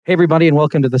Hey, everybody, and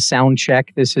welcome to the Sound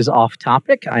Check. This is Off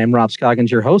Topic. I am Rob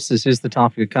Scoggins, your host. This is the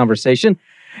topic of conversation.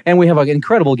 And we have an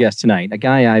incredible guest tonight, a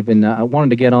guy I've been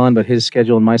wanting to get on, but his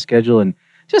schedule and my schedule, and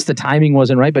just the timing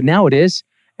wasn't right. But now it is.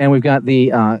 And we've got the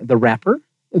rapper,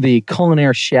 the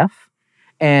culinary chef,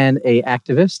 and a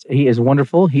activist. He is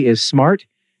wonderful. He is smart.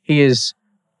 He is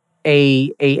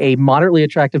a moderately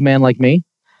attractive man like me.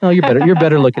 No, you're better. You're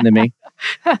better looking than me.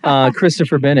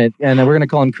 Christopher Bennett, and we're going to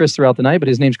call him Chris throughout the night, but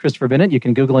his name's Christopher Bennett. You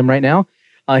can Google him right now.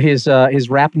 His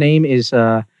rap name is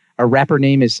our rapper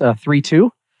name is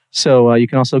 32. So you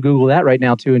can also Google that right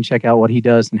now too and check out what he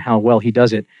does and how well he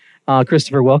does it.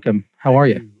 Christopher, welcome. How are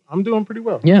you? I'm doing pretty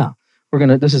well. Yeah,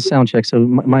 this is sound check. So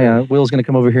my Will's going to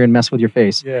come over here and mess with your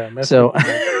face. Yeah, so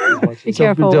be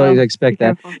careful. Don't expect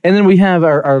that. And then we have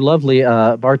our lovely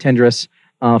bartendress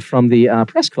from the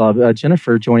press club,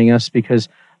 Jennifer, joining us because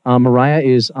Mariah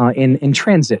is in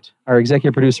transit. Our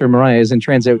executive producer, Mariah, is in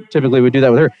transit. Typically, we do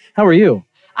that with her. How are you?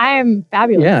 I am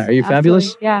fabulous. Yeah, are you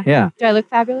fabulous? Yeah. Yeah. Do I look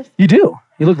fabulous? You do.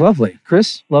 You look lovely.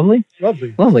 Chris, lovely?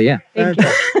 Lovely, yeah. Thank you.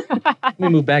 Let me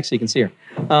move back so you can see her.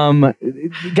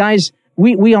 Guys,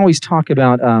 we always talk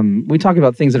about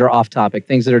things that are off topic,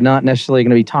 things that are not necessarily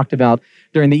going to be talked about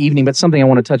during the evening, but something I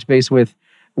want to touch base with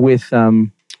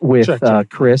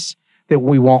Chris that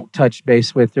we won't touch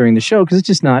base with during the show because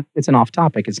it's an off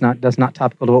topic. That's not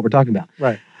topical to what we're talking about.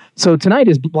 Right. So tonight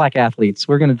is black athletes.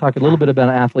 We're going to talk a little bit about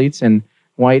athletes and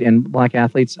white and black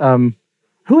athletes.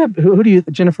 Who do you,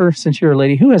 Jennifer, since you're a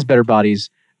lady, who has better bodies?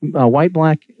 White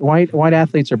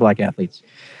athletes or black athletes?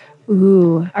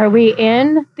 Ooh, are we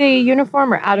in the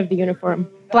uniform or out of the uniform?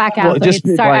 Black athletes.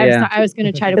 Sorry, I was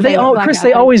going to try to play with black Chris, athletes.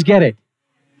 They always get it.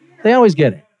 They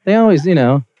always,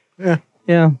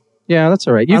 Yeah, that's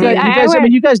all right.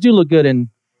 You guys do look good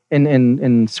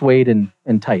in suede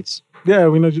and tights. Yeah,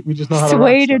 we just know how to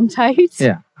suede and tights.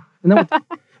 Yeah.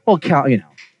 Well,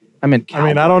 I mean,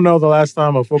 I don't know the last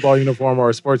time a football uniform or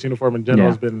a sports uniform in general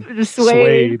has been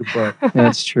suede, but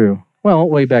that's true. Well,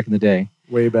 way back in the day.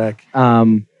 Way back.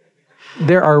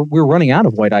 We're running out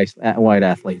of white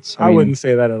athletes. I wouldn't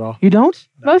say that at all. You don't?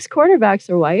 Most quarterbacks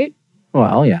are white.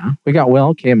 Well, yeah. We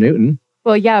got Cam Newton.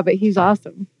 Well, yeah, but he's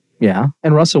awesome. Yeah,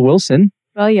 and Russell Wilson.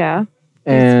 Well, yeah.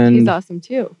 And he's awesome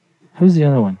too. Who's the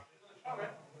other one?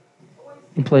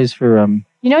 He plays for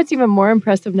You know what's even more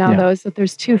impressive now, though, is that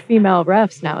there's 2 female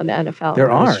refs now in the NFL.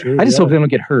 There are. True, I just hope they don't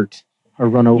get hurt or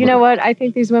run over. You know what? I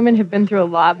think these women have been through a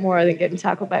lot more than getting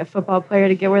tackled by a football player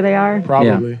to get where they are.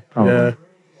 Probably. Yeah.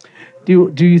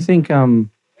 Do you think?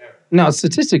 Now,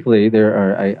 statistically, there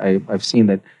are. I've seen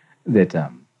that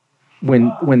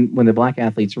when the black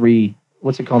athletes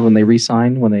what's it called when they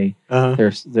re-sign when they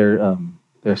their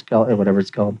or whatever it's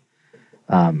called.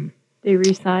 They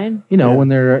re-sign. When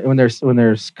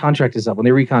their contract is up, when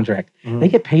they recontract, they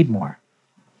get paid more.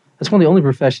 That's one of the only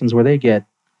professions where they get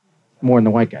more than the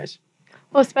white guys.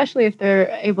 Well, especially if they're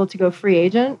able to go free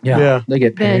agent. Yeah. They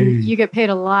get paid. Then you get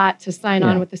paid a lot to sign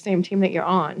on with the same team that you're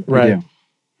on. Right.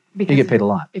 Because you get paid a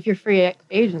lot. If you're free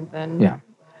agent, then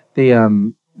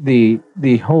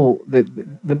the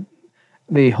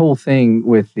whole thing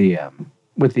with the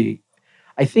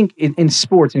I think in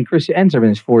sports, and Chris, answer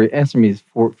me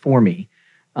for me.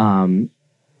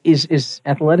 Is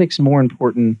athletics more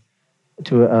important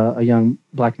to a young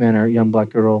black man or a young black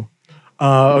girl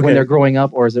when they're growing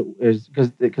up, or is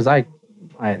because I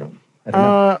don't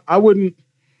know. I wouldn't.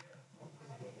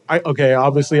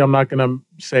 Obviously, I'm not going to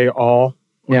say all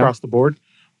across the board,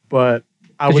 but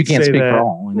I would you can't say speak that for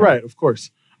all, right, of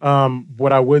course.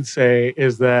 What I would say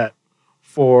is that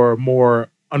for more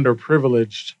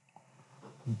underprivileged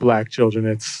black children,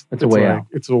 it's a way out.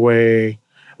 It's a way,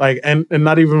 and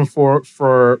not even from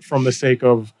the sake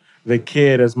of the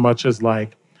kid as much as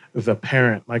like the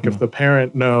parent. Like if the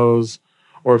parent knows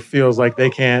or feels like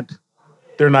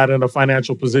they're not in a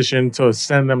financial position to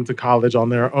send them to college on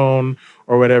their own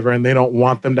or whatever, and they don't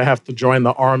want them to have to join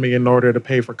the army in order to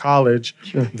pay for college,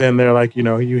 then they're like,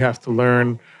 you have to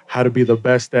learn how to be the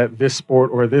best at this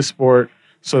sport or this sport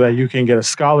so that you can get a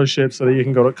scholarship, so that you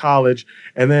can go to college.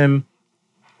 And then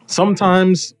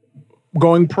sometimes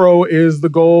going pro is the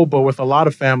goal, but with a lot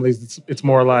of families, it's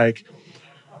more like,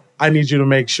 I need you to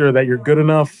make sure that you're good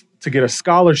enough to get a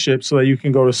scholarship so that you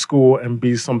can go to school and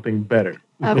be something better.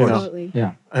 Absolutely.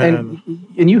 Yeah. And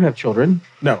you have children?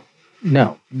 No.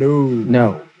 None.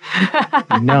 No.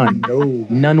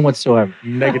 None whatsoever.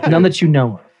 Negative. None that you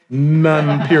know of.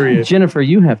 None, period. Jennifer,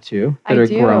 you have 2 that are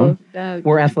grown.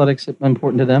 Were athletics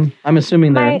important to them? I'm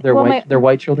assuming they're white. They're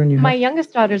white children. My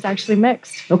youngest daughter's actually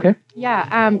mixed. Okay.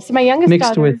 Yeah. So my youngest mixed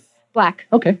daughter with black.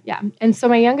 Okay. Yeah. And so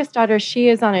my youngest daughter, she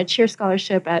is on a cheer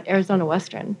scholarship at Arizona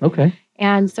Western. Okay.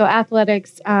 And so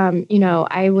athletics,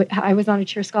 I was on a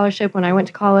cheer scholarship when I went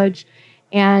to college,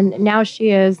 and now she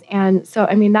is. And so,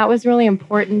 I mean, that was really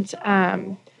important.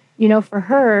 For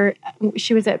her,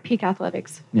 she was at peak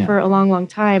athletics for a long, long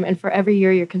time. And for every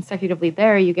year you're consecutively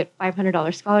there, you get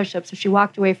 $500 scholarship. So she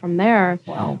walked away from there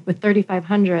with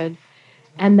 $3,500.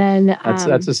 And then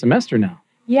that's a semester now.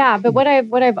 Yeah, but what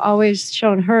I've always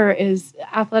shown her is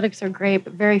athletics are great,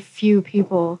 but very few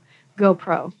people go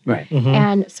pro. Right. Mm-hmm.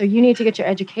 And so you need to get your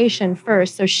education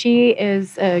first. So she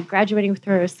is graduating with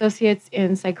her associates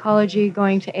in psychology,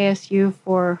 going to ASU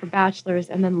for her bachelor's,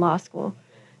 and then law school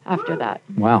after that.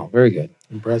 Wow, very good.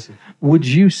 Impressive. Would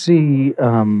you see?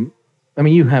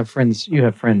 You have friends. You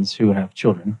have friends who have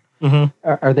children.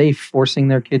 Mm-hmm. Are they forcing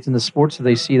their kids into sports? Do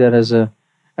they see that as a?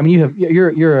 I mean,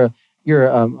 you're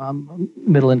a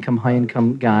middle income, high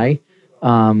income guy,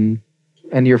 and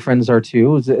your friends are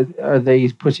too. Are they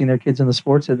pushing their kids into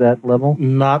sports at that level?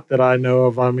 Not that I know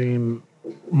of. I mean,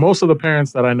 most of the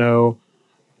parents that I know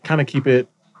kind of keep it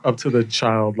up to the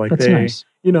child. Like That's nice.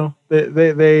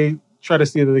 They try to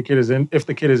see that the kid is if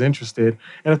the kid is interested,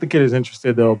 and if the kid is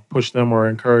interested, they'll push them or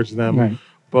encourage them. Right.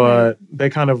 But they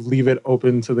kind of leave it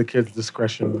open to the kid's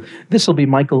discretion. This will be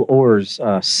Michael Orr's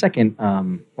second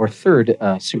or third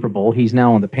Super Bowl. He's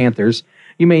now on the Panthers.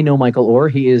 You may know Michael Orr.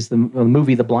 He is the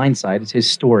movie The Blind Side. It's his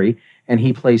story, and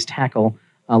he plays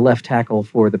left tackle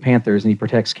for the Panthers, and he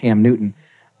protects Cam Newton.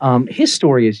 His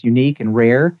story is unique and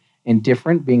rare and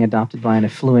different, being adopted by an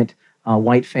affluent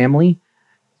white family.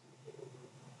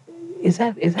 Is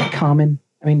that common?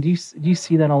 I mean, do you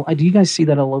see that all? Do you guys see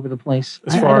that all over the place?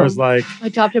 As far as like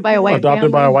adopted by a white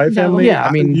family? Yeah,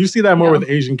 I mean, you see that more with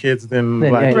Asian kids than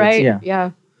black kids. Right?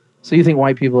 Yeah. So you think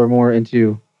white people are more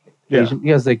into Asian?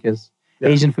 You guys think Yeah.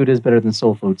 Asian food is better than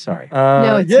soul food? Sorry.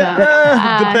 No, it's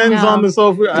not. Depends on the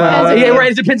soul food.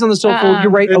 Right. It depends on the soul food. You're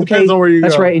right. It depends on where you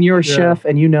That's go. right. And you're a chef,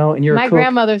 and and you're a My cook.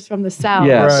 grandmother's from the South.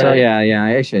 Yeah. Right. So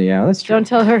actually, that's true. Don't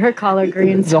tell her collard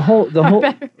greens. The whole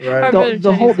Right.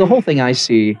 the whole thing I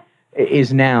see is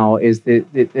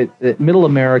that middle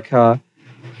America,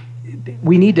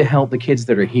 we need to help the kids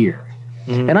that are here.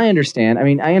 Mm-hmm. And I understand. I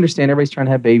mean, I understand everybody's trying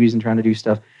to have babies and trying to do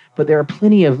stuff, but there are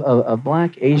plenty of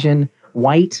black, Asian,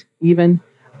 white, even,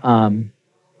 and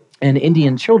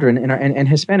Indian children and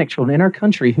Hispanic children in our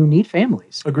country who need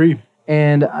families. Agreed.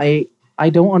 And I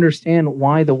don't understand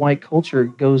why the white culture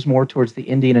goes more towards the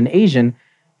Indian and Asian.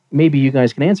 Maybe you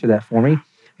guys can answer that for me.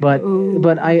 But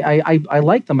I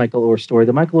like the Michael Orr story.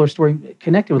 The Michael Orr story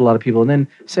connected with a lot of people. And then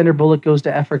Sandra Bullock goes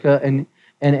to Africa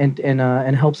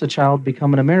and helps a child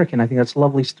become an American. I think that's a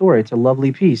lovely story. It's a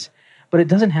lovely piece. But it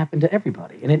doesn't happen to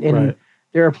everybody. And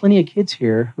there are plenty of kids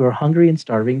here who are hungry and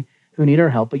starving who need our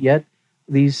help. But yet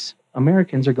these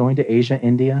Americans are going to Asia,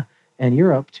 India, and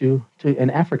Europe and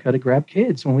Africa to grab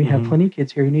kids when we have plenty of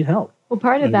kids here who need help. Well,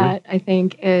 part of that, I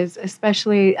think, is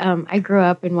especially I grew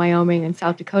up in Wyoming and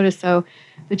South Dakota, so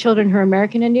the children who are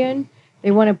American Indian,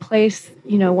 they want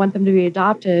to want them to be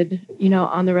adopted,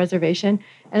 on the reservation.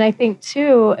 And I think,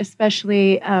 too,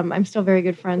 especially, I'm still very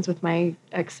good friends with my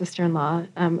ex-sister-in-law,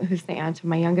 who's the aunt of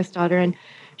my youngest daughter, and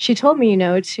she told me,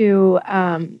 to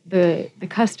the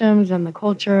customs and the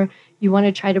culture, you want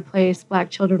to try to place black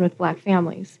children with black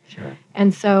families. Sure.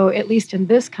 And so, at least in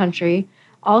this country,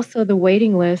 also the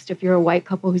waiting list, if you're a white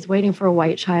couple who's waiting for a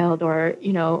white child or,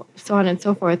 so on and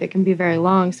so forth, it can be very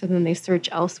long. So then they search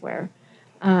elsewhere.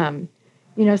 So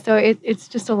it's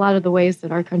just a lot of the ways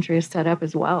that our country is set up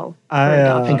as well.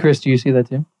 And Chris, do you see that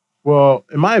too? Well,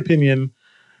 in my opinion,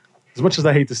 as much as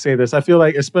I hate to say this, I feel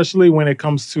like, especially when it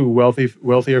comes to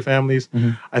wealthier families,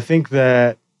 I think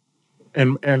that,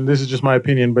 and this is just my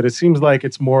opinion, but it seems like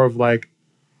it's more of like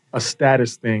a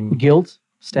status thing. Guilt?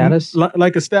 Status?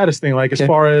 Like a status thing. Like as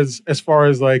far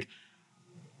as like,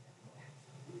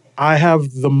 I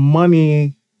have the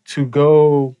money to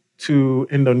go to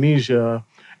Indonesia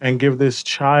and give this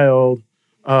child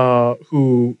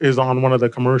who is on one of the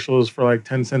commercials for like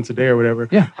 10 cents a day or whatever.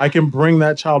 Yeah. I can bring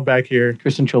that child back here.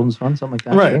 Christian Children's Fund, something like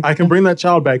that. Right. Sure. I can bring that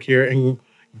child back here and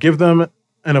give them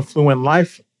an affluent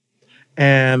life.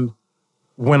 And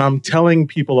when I'm telling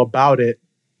people about it,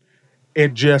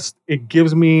 it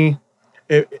gives me,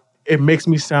 it makes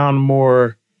me sound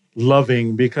more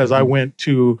loving because I went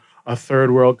to a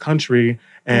third world country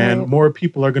and more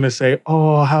people are going to say,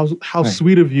 "Oh, how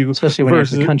sweet of you." Especially when you're at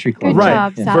the country club. Good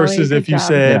job, Sally. Versus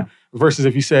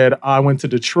if you said, "I went to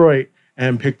Detroit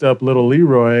and picked up little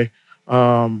Leroy,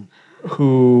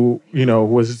 who,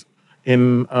 was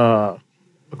in a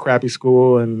crappy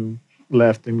school and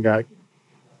left and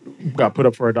got put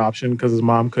up for adoption because his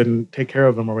mom couldn't take care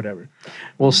of him or whatever."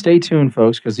 Well, stay tuned,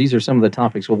 folks, because these are some of the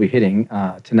topics we'll be hitting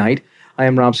tonight. I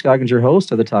am Rob Scoggins, your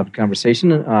host of the Topic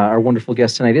Conversation. Our wonderful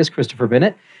guest tonight is Christopher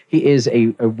Bennett. He is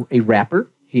a rapper.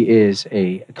 He is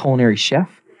a culinary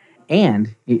chef,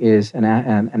 and he is an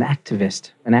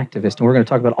activist. And we're going to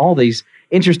talk about all these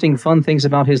interesting, fun things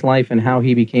about his life and how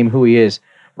he became who he is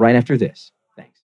right after this.